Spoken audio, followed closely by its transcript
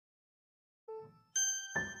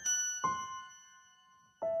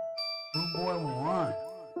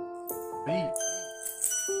RueBoy1Beatz.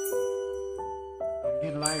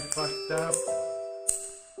 Get life fucked up,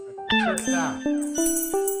 tripped out,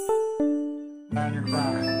 down your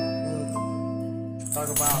cry. Talk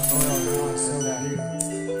about loyalty, so that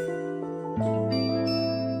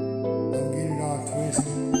don't get it all twisted.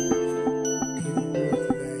 Keep it real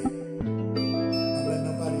today. Don't let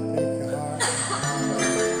nobody take your heart.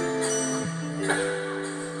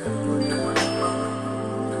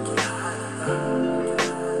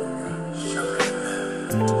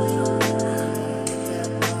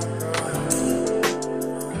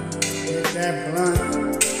 Get that blunt.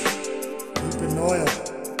 Keep it loyal.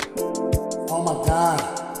 Oh my God.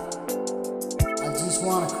 I just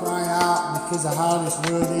want to cry out because of how this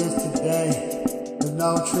world is today. There's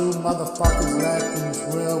no true motherfuckers left in this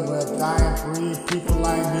world where die and breathe people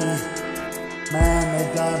like me. Man, they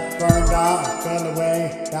done burned out and fell away,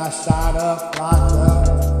 got shot up, locked up,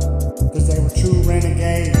 because they were true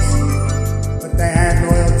renegades. But they had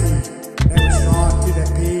loyalty. They were strong to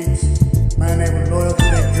their peeps. Man, they were loyal to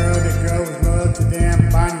their girl was loyal to them.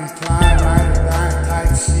 Bonnie and Clyde, ride or die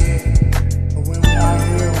type shit. But when we out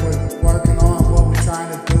here, we're working on what we're trying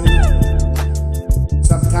to do.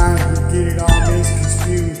 Sometimes we get it all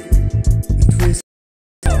misconstrued and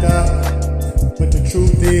twisted up. But the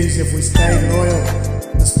truth is, if we stay loyal,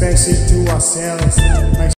 especially to ourselves,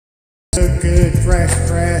 make sure we're good, fresh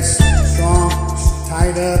press, strong,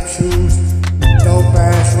 tied up shoes, dope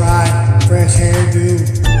ass ride, fresh hairdo,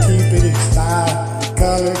 keep it in style,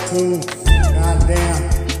 color too. Goddamn,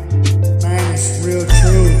 man, it's real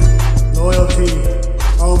true. Loyalty.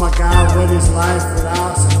 Oh my God, what is life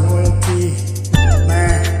without some loyalty?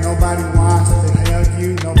 Man, nobody wants to hug you,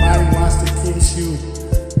 nobody wants to kiss you.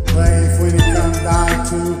 But if when it comes down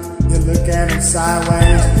to, you look at them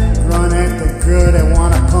sideways, run at the girl that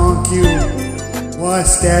wanna punk you. What,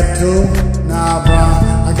 step two? Nah, bro,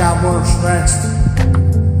 I got more respect.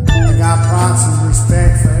 I got props and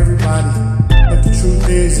respect for everybody. But the truth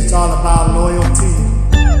is, it's all about loyalty.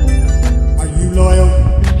 Are you loyal?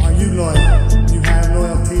 Are you loyal? You have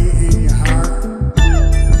loyalty in your heart.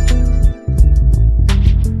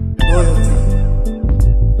 Loyalty.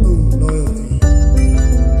 Ooh, loyalty.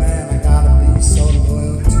 Man, I gotta be so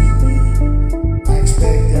loyal to me. I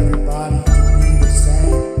expect everybody to be the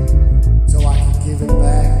same, so I can give it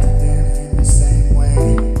back to them in the same way.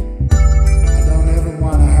 I don't ever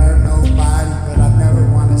wanna hurt nobody, but I never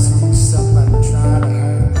wanna see somebody try to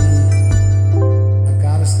hurt me. I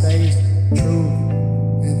gotta stay true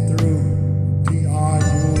and through.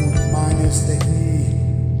 TRU minus the E.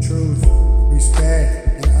 Truth, respect,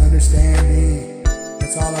 and understanding.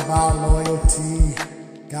 It's all about loyalty.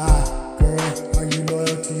 God, girl, are you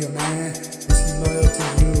loyal to your man? Is he loyal to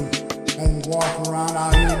you? As we walk around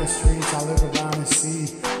out here in the streets, I look around and see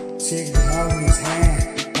chick hugging his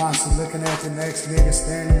hand while she looking at the next nigga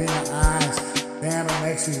staring me in the eyes. Damn, it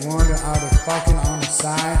makes me wonder, are they fucking on the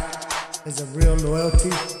side? Is it real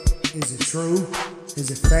loyalty? Is it true? Is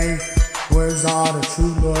it fake? Where's all the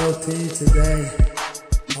true loyalty today?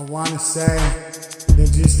 I wanna say there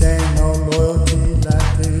just ain't no loyalty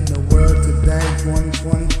left in the world today.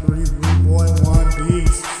 2023,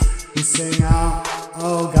 RueBoy1Beatz. We sing out,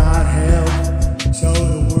 oh God help, show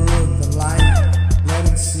the world the light. Let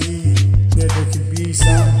them see that there could be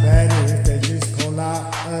something better if they just pull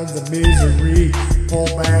out of the misery. Pull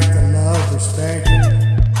back the love, respect,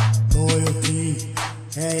 loyalty.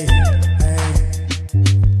 Hey, hey,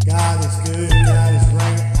 God is good, God is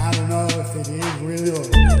great. I don't know if it is real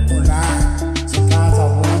or not. Sometimes I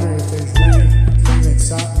wonder if there's really even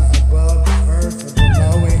something above the earth or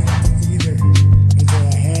below it either. Is there a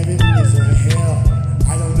heaven? Is there a hell?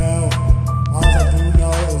 I don't know. All I do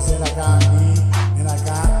know is that I got me and I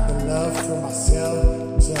got the love for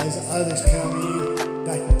myself. So as others come in,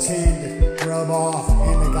 they tend to rub off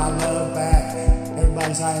and they got love back.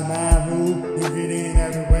 Everybody's like, man, Rue, you get in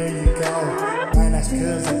everywhere you go. Man, that's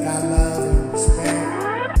cause I got love and respect.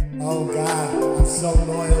 Oh God, I'm so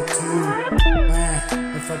loyal too. Man,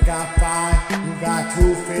 if I got 5, you got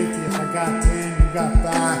 250. If I got 10, you got 5. I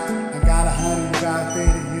got 100, you got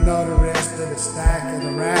 50. You know the rest of the stack of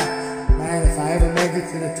the rap. Man, if I ever make it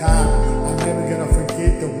to the top, I'm never gonna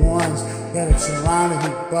forget the ones that have surrounded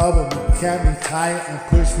me, bubbled me, kept me tight, and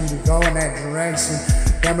pushed me to go in that direction.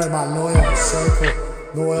 Them are my loyal circle,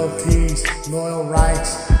 loyalties, loyal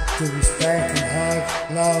rights, to respect and hug,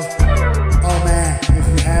 love. Oh man, if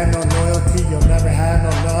you have no loyalty, you'll never have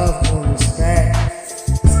no love or respect.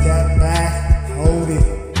 Step back, hold it.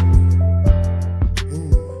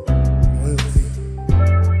 Ooh, loyalty.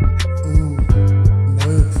 Ooh,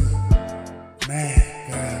 loyalty. Man,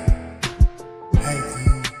 girl, hey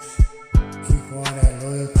dudes.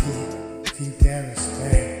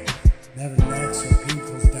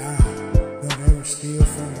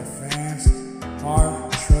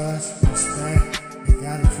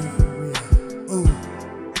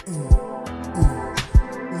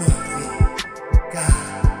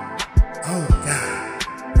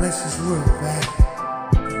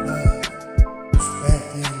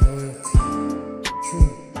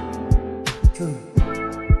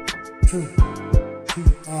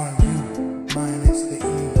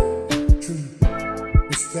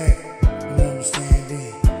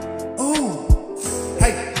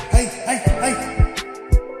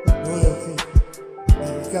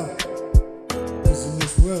 go. Cause in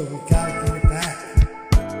this world, we gotta get it back.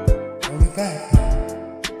 Bring it back.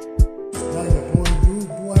 Now your boy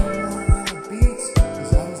RueBoy1Beatz,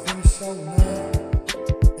 cause I was gonna show love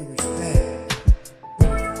and respect. But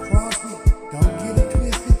if you cross me, don't get it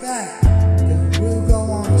twisted back. Cause we'll go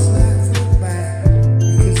on a snap foot back.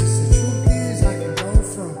 Because the truth is, I can go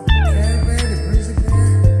from caravan to prison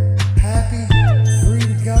bear, happy, free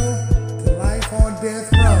to go, to life on death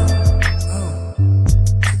row. Oh,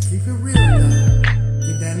 so keep it real.